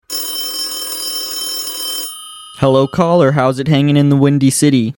Hello, caller. How's it hanging in the Windy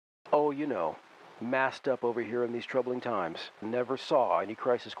City? Oh, masked up over here in these troubling times. Never saw any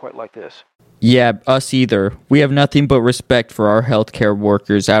crisis quite like this. Yeah, us either. We have nothing but respect for our healthcare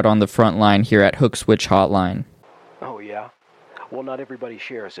workers out on the front line here at Hook Switch Hotline. Oh, yeah? Well, not everybody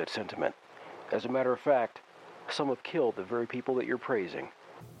shares that sentiment. As a matter of fact, some have killed the very people that you're praising.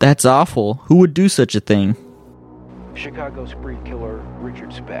 That's awful. Who would do such a thing? Chicago spree killer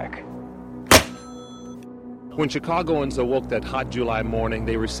Richard Speck. When Chicagoans awoke that hot July morning,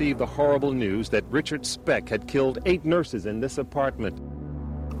 they received the horrible news that Richard Speck had killed 8 nurses in this apartment.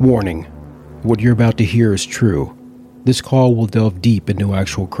 Warning. What you're about to hear is true. This call will delve deep into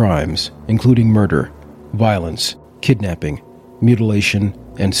actual crimes, including murder, violence, kidnapping, mutilation,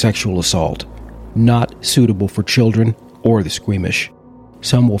 and sexual assault. Not suitable for children or the squeamish.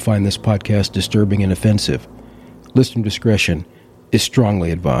 Some will find this podcast disturbing and offensive. Listener discretion is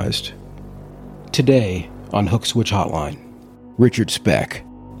strongly advised. Today, on Hook Switch Hotline, Richard Speck,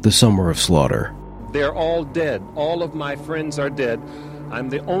 The Summer of Slaughter. They're all dead. All of my friends are dead. I'm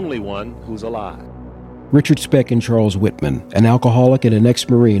the only one who's alive. Richard Speck and Charles Whitman, an alcoholic and an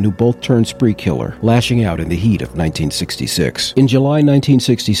ex-Marine who both turned spree killer, lashing out in the heat of 1966. In July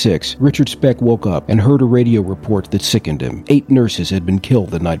 1966, Richard Speck woke up and heard a radio report that sickened him. 8 nurses had been killed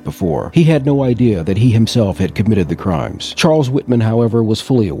the night before. He had no idea that he himself had committed the crimes. Charles Whitman, however, was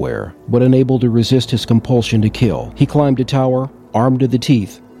fully aware, but unable to resist his compulsion to kill. He climbed a tower, armed to the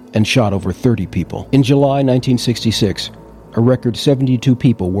teeth, and shot over 30 people. In July 1966, a record 72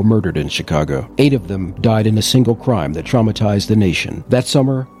 people were murdered in Chicago. 8 of them died in a single crime that traumatized the nation. That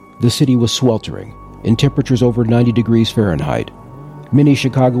summer, the city was sweltering, in temperatures over 90 degrees Fahrenheit. Many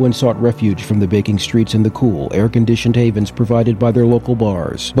Chicagoans sought refuge from the baking streets in the cool, air-conditioned havens provided by their local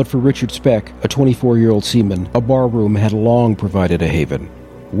bars. But for Richard Speck, a 24-year-old seaman, a bar room had long provided a haven,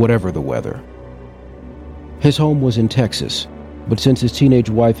 whatever the weather. His home was in Texas, but since his teenage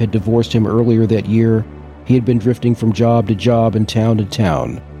wife had divorced him earlier that year, he had been drifting from job to job and town to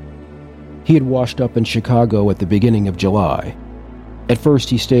town. He had washed up in Chicago at the beginning of July. At first,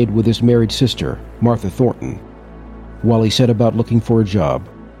 he stayed with his married sister, Martha Thornton, while he set about looking for a job.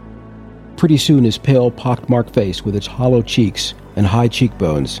 Pretty soon, his pale, pockmarked face with its hollow cheeks and high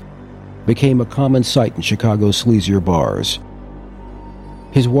cheekbones became a common sight in Chicago's sleazier bars.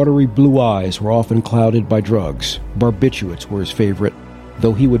 His watery blue eyes were often clouded by drugs. Barbiturates were his favorite,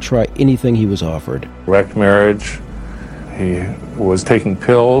 though he would try anything he was offered. Wrecked marriage. He was taking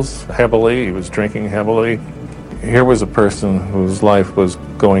pills heavily. He was drinking heavily. Here was a person whose life was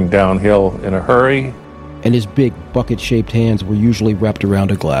going downhill in a hurry. And his big, bucket-shaped hands were usually wrapped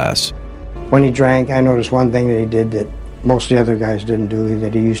around a glass. When he drank, I noticed one thing that he did that most of the other guys didn't do,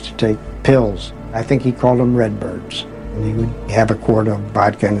 that he used to take pills. I think he called them Redbirds. And he would have a quart of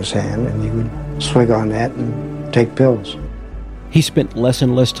vodka in his hand, and he would swig on that and take pills. He spent less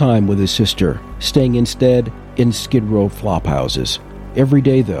and less time with his sister, staying instead in Skid Row flop houses. Every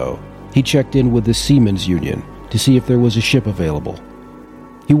day, though, he checked in with the Seamen's Union to see if there was a ship available.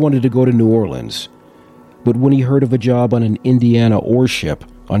 He wanted to go to New Orleans, but when he heard of a job on an Indiana ore ship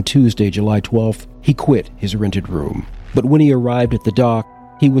on Tuesday, July 12th, he quit his rented room. But when he arrived at the dock,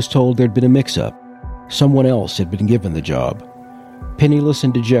 he was told there'd been a mix-up. Someone else had been given the job. Penniless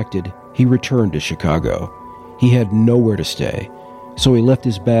and dejected, he returned to Chicago. He had nowhere to stay, so he left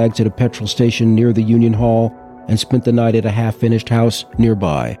his bags at a petrol station near the Union Hall and spent the night at a half-finished house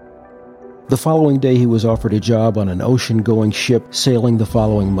nearby. The following day, he was offered a job on an ocean-going ship sailing the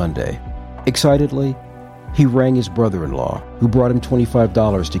following Monday. Excitedly, he rang his brother-in-law, who brought him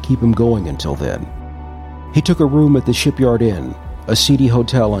 $25 to keep him going until then. He took a room at the Shipyard Inn, a seedy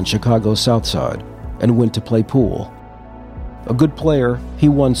hotel on Chicago's South Side, and went to play pool. A good player, he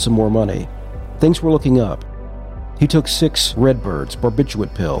won some more money. Things were looking up. He took 6 Redbirds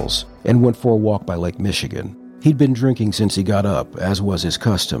barbiturate pills and went for a walk by Lake Michigan. He'd been drinking since he got up, as was his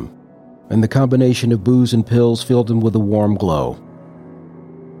custom, and the combination of booze and pills filled him with a warm glow.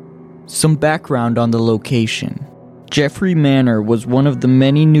 Some background on the location. Jeffrey Manor was one of the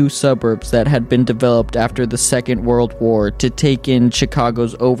many new suburbs that had been developed after the Second World War to take in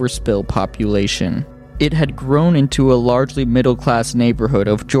Chicago's overspill population. It had grown into a largely middle-class neighborhood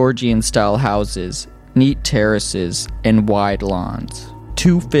of Georgian-style houses, neat terraces, and wide lawns.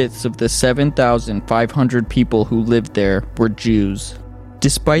 2/5 of the 7,500 people who lived there were Jews.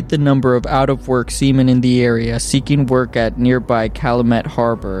 Despite the number of out-of-work seamen in the area seeking work at nearby Calumet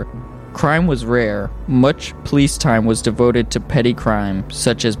Harbor, crime was rare. Much police time was devoted to petty crime,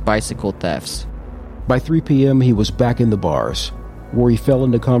 such as bicycle thefts. By 3 p.m., he was back in the bars, where he fell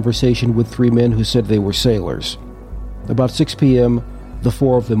into conversation with 3 men who said they were sailors. About 6 p.m., The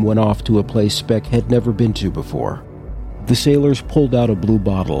four of them went off to a place Speck had never been to before. The sailors pulled out a blue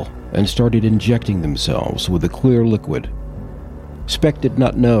bottle and started injecting themselves with a clear liquid. Speck did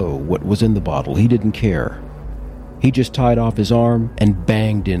not know what was in the bottle. He didn't care. He just tied off his arm and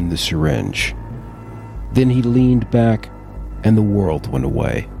banged in the syringe. Then he leaned back, and the world went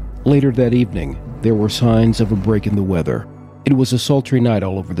away. Later that evening, there were signs of a break in the weather. It was a sultry night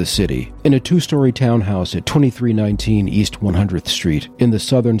all over the city. In a 2-story townhouse at 2319 East 100th Street, in the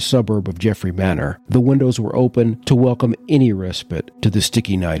southern suburb of Jeffrey Manor, the windows were open to welcome any respite to the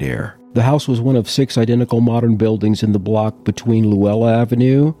sticky night air. The house was one of 6 identical modern buildings in the block between Luella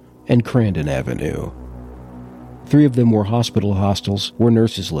Avenue and Crandon Avenue. 3 of them were hospital hostels where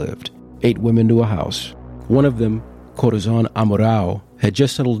nurses lived, 8 women to a house. One of them, Corazon Amorao, had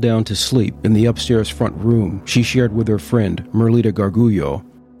just settled down to sleep in the upstairs front room she shared with her friend, Merlita Gargullo,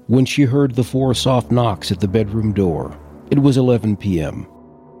 when she heard the 4 soft knocks at the bedroom door. It was 11 p.m.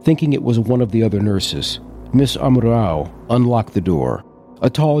 Thinking it was one of the other nurses, Miss Amorao unlocked the door. A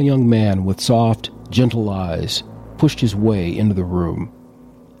tall young man with soft, gentle eyes pushed his way into the room.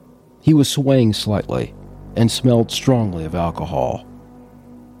 He was swaying slightly and smelled strongly of alcohol.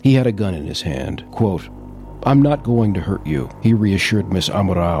 He had a gun in his hand. Quote, "I'm not going to hurt you," he reassured Miss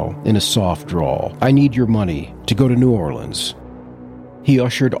Amorao in a soft drawl. "I need your money to go to New Orleans." He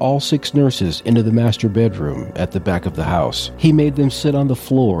ushered all 6 nurses into the master bedroom at the back of the house. He made them sit on the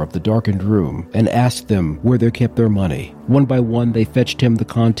floor of the darkened room and asked them where they kept their money. One by one, they fetched him the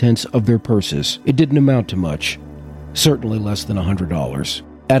contents of their purses. It didn't amount to much, certainly less than $100.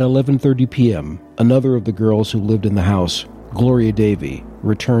 At 11:30 p.m., another of the girls who lived in the house, Gloria Davy,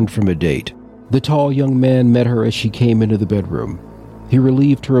 returned from a date. The tall young man met her as she came into the bedroom. He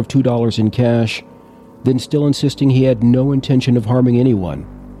relieved her of $2 in cash, then, still insisting he had no intention of harming anyone,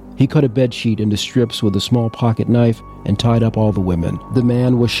 he cut a bedsheet into strips with a small pocket knife and tied up all the women. The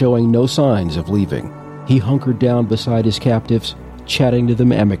man was showing no signs of leaving. He hunkered down beside his captives, chatting to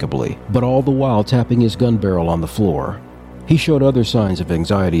them amicably, but all the while tapping his gun barrel on the floor. He showed other signs of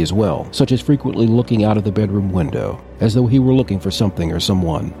anxiety as well, such as frequently looking out of the bedroom window, as though he were looking for something or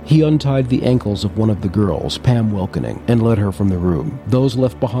someone. He untied the ankles of one of the girls, Pam Welkening, and led her from the room. Those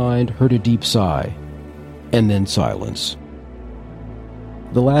left behind heard a deep sigh, and then silence.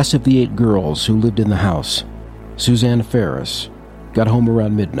 The last of the 8 girls who lived in the house, Suzanne Ferris, got home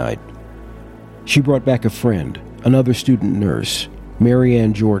around midnight. She brought back a friend, another student nurse, Mary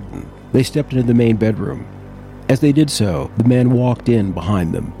Ann Jordan. They stepped into the main bedroom. As they did so, the man walked in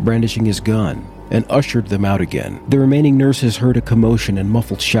behind them, brandishing his gun, and ushered them out again. The remaining nurses heard a commotion and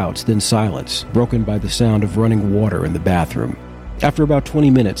muffled shouts, then silence, broken by the sound of running water in the bathroom. After about 20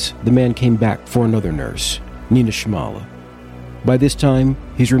 minutes, the man came back for another nurse, Nina Schmale. By this time,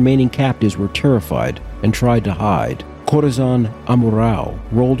 his remaining captives were terrified and tried to hide. Corazon Amorao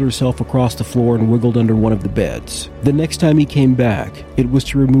rolled herself across the floor and wiggled under one of the beds. The next time he came back, it was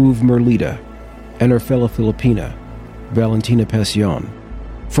to remove Merlita and her fellow Filipina, Valentina Pasion.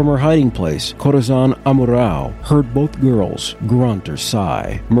 From her hiding place, Corazon Amorao heard both girls grunt or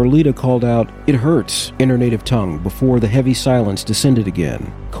sigh. Merlita called out, "It hurts," in her native tongue before the heavy silence descended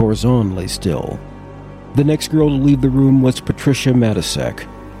again. Corazon lay still. The next girl to leave the room was Patricia Matisek.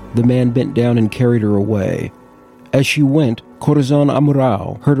 The man bent down and carried her away. As she went, Corazon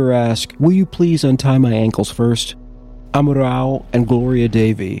Amorao heard her ask, "Will you please untie my ankles first?" Amorao and Gloria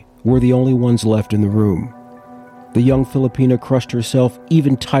Davy were the only ones left in the room. The young Filipina crushed herself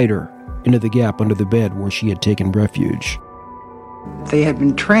even tighter into the gap under the bed where she had taken refuge. They had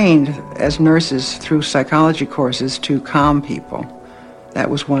been trained as nurses through psychology courses to calm people. That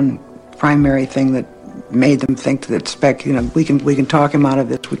was one primary thing that made them think that Speck, we can talk him out of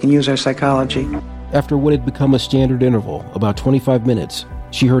this, we can use our psychology. After what had become a standard interval, about 25 minutes,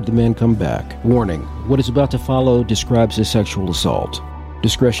 she heard the man come back. Warning, what is about to follow describes a sexual assault.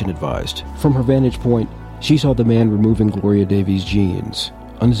 Discretion advised. From her vantage point, she saw the man removing Gloria Davy's jeans,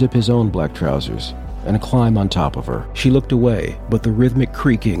 unzip his own black trousers, and climb on top of her. She looked away, but the rhythmic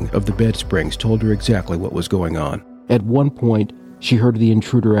creaking of the bed springs told her exactly what was going on. At one point, she heard the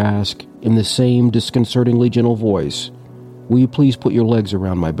intruder ask, in the same disconcertingly gentle voice, "Will you please put your legs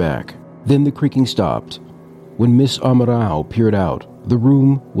around my back?" Then the creaking stopped. When Miss Amorao peered out, the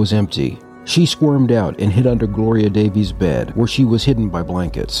room was empty. She squirmed out and hid under Gloria Davy's bed, where she was hidden by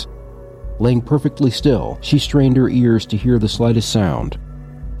blankets. Laying perfectly still, she strained her ears to hear the slightest sound.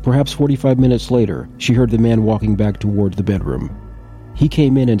 Perhaps 45 minutes later, she heard the man walking back toward the bedroom. He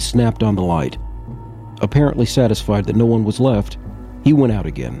came in and snapped on the light. Apparently satisfied that no one was left, he went out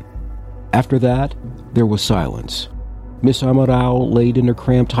again. After that, there was silence. Miss Amorao laid in her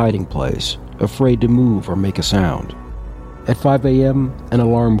cramped hiding place, afraid to move or make a sound. At 5 a.m., an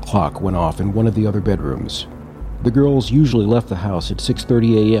alarm clock went off in one of the other bedrooms. The girls usually left the house at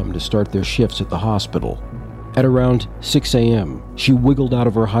 6:30 a.m. to start their shifts at the hospital. At around 6 a.m., she wiggled out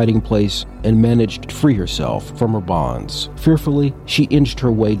of her hiding place and managed to free herself from her bonds. Fearfully, she inched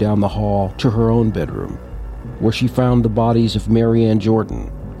her way down the hall to her own bedroom, where she found the bodies of Mary Ann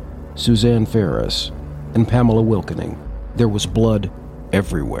Jordan, Suzanne Ferris, and Pamela Wilkening. There was blood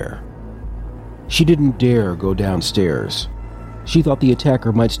everywhere. She didn't dare go downstairs. She thought the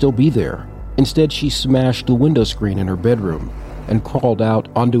attacker might still be there. Instead, she smashed the window screen in her bedroom and crawled out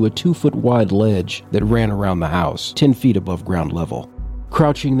onto a 2-foot-wide ledge that ran around the house, 10 feet above ground level.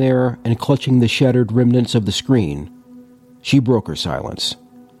 Crouching there and clutching the shattered remnants of the screen, she broke her silence,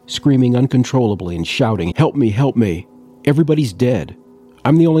 screaming uncontrollably and shouting, "Help me, help me! Everybody's dead.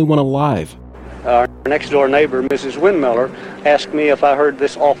 I'm the only one alive." Our next-door neighbor, Mrs. Windmiller, asked me if I heard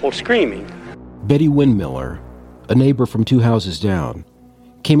this awful screaming. Betty Windmiller, a neighbor from 2 houses down,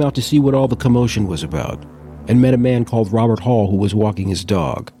 came out to see what all the commotion was about and met a man called Robert Hall who was walking his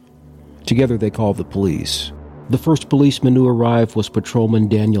dog. Together they called the police. The first policeman who arrived was Patrolman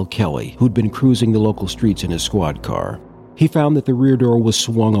Daniel Kelly, who'd been cruising the local streets in his squad car. He found that the rear door was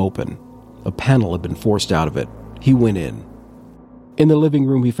swung open. A panel had been forced out of it. He went in. In the living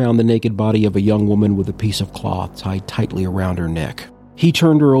room, he found the naked body of a young woman with a piece of cloth tied tightly around her neck. He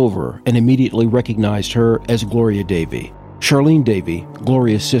turned her over and immediately recognized her as Gloria Davy. Charlene Davy,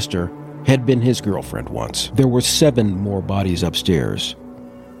 Gloria's sister, had been his girlfriend once. There were 7 more bodies upstairs.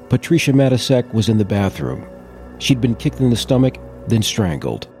 Patricia Matasek was in the bathroom. She'd been kicked in the stomach, then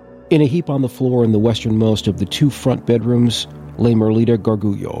strangled. In a heap on the floor in the westernmost of the 2 front bedrooms lay Merlita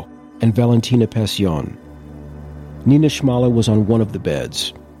Gargullo and Valentina Passion. Nina Schmala was on one of the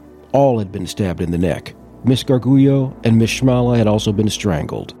beds. All had been stabbed in the neck. Miss Gargullo and Miss Schmala had also been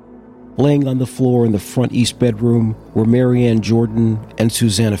strangled. Laying on the floor in the front east bedroom were Mary Ann Jordan and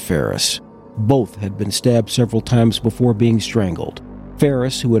Susanna Ferris. Both had been stabbed several times before being strangled.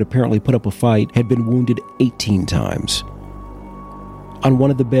 Ferris, who had apparently put up a fight, had been wounded 18 times. On one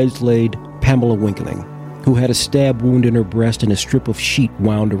of the beds laid Pamela Wilkening, who had a stab wound in her breast and a strip of sheet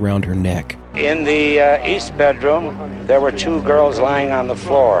wound around her neck. In the east bedroom, there were 2 girls lying on the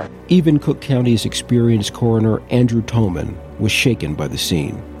floor. Even Cook County's experienced coroner Andrew Toman was shaken by the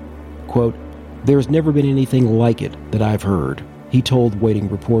scene. Quote, "There's never been anything like it that I've heard," he told waiting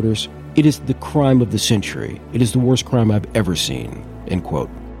reporters. "It is the crime of the century. It is the worst crime I've ever seen," end quote.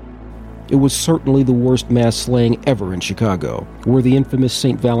 It was certainly the worst mass slaying ever in Chicago, where the infamous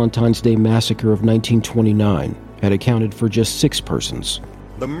St. Valentine's Day Massacre of 1929 had accounted for just 6 persons.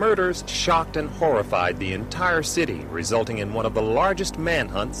 The murders shocked and horrified the entire city, resulting in one of the largest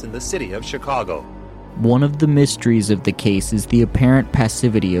manhunts in the city of Chicago. One of the mysteries of the case is the apparent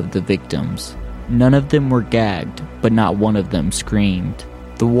passivity of the victims. None of them were gagged, but not one of them screamed.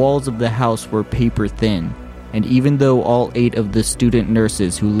 The walls of the house were paper thin, and even though all 8 of the student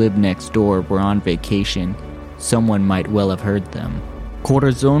nurses who lived next door were on vacation, someone might well have heard them.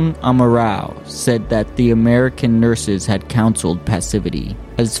 Corazon Amaral said that the American nurses had counseled passivity.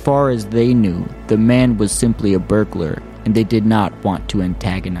 As far as they knew, the man was simply a burglar, and they did not want to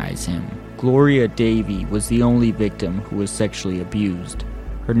antagonize him. Gloria Davy was the only victim who was sexually abused.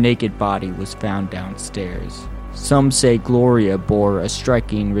 Her naked body was found downstairs. Some say Gloria bore a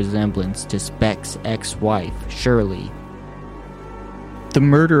striking resemblance to Speck's ex-wife, Shirley. The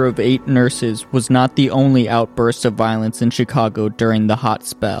murder of 8 nurses was not the only outburst of violence in Chicago during the hot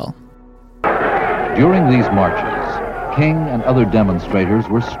spell. During these marches, King and other demonstrators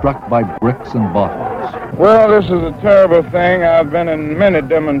were struck by bricks and bottles. Well, this is a terrible thing. I've been in many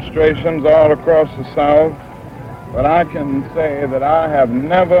demonstrations all across the South, but I can say that I have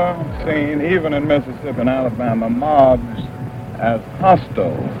never seen, even in Mississippi and Alabama, mobs as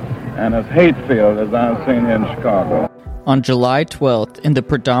hostile and as hate-filled as I've seen here in Chicago. On July 12th, in the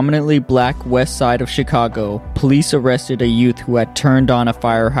predominantly black west side of Chicago, police arrested a youth who had turned on a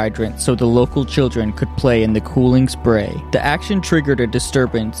fire hydrant so the local children could play in the cooling spray. The action triggered a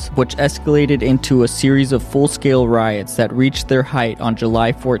disturbance, which escalated into a series of full-scale riots that reached their height on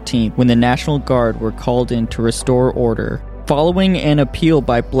July 14th when the National Guard were called in to restore order. Following an appeal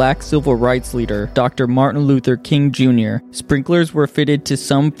by black civil rights leader Dr. Martin Luther King Jr., sprinklers were fitted to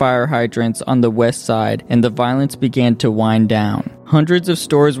some fire hydrants on the west side, and the violence began to wind down. Hundreds of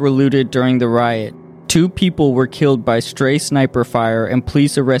stores were looted during the riot. 2 people were killed by stray sniper fire, and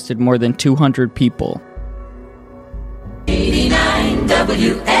police arrested more than 200 people. 89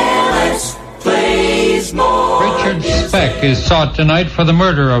 WLS plays more. Richard Speck is sought tonight for the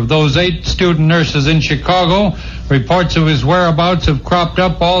murder of those 8 student nurses in Chicago. Reports of his whereabouts have cropped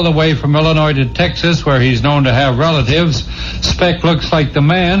up all the way from Illinois to Texas, where he's known to have relatives. Speck looks like the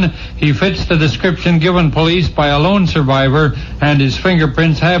man. He fits the description given police by a lone survivor, and his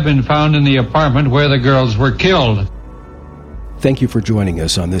fingerprints have been found in the apartment where the girls were killed. Thank you for joining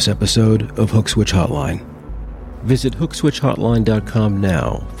us on this episode of Hook Switch Hotline. Visit HookSwitchHotline.com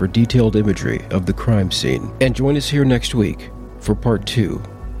now for detailed imagery of the crime scene. And join us here next week for Part 2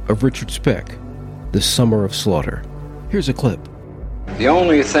 of Richard Speck, The Summer of Slaughter. Here's a clip. The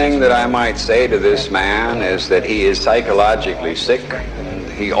only thing that I might say to this man is that he is psychologically sick and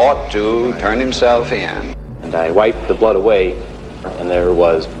he ought to turn himself in. And I wiped the blood away, and there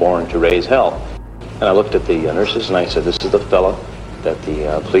was Born to Raise Hell. And I looked at the nurses and I said, this is the fellow that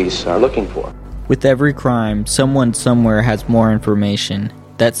the police are looking for. With every crime, someone somewhere has more information.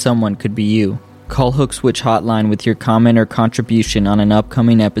 That someone could be you. Call Hook Switch Hotline with your comment or contribution on an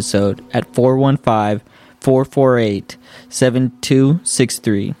upcoming episode at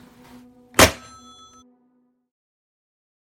 415-448-7263.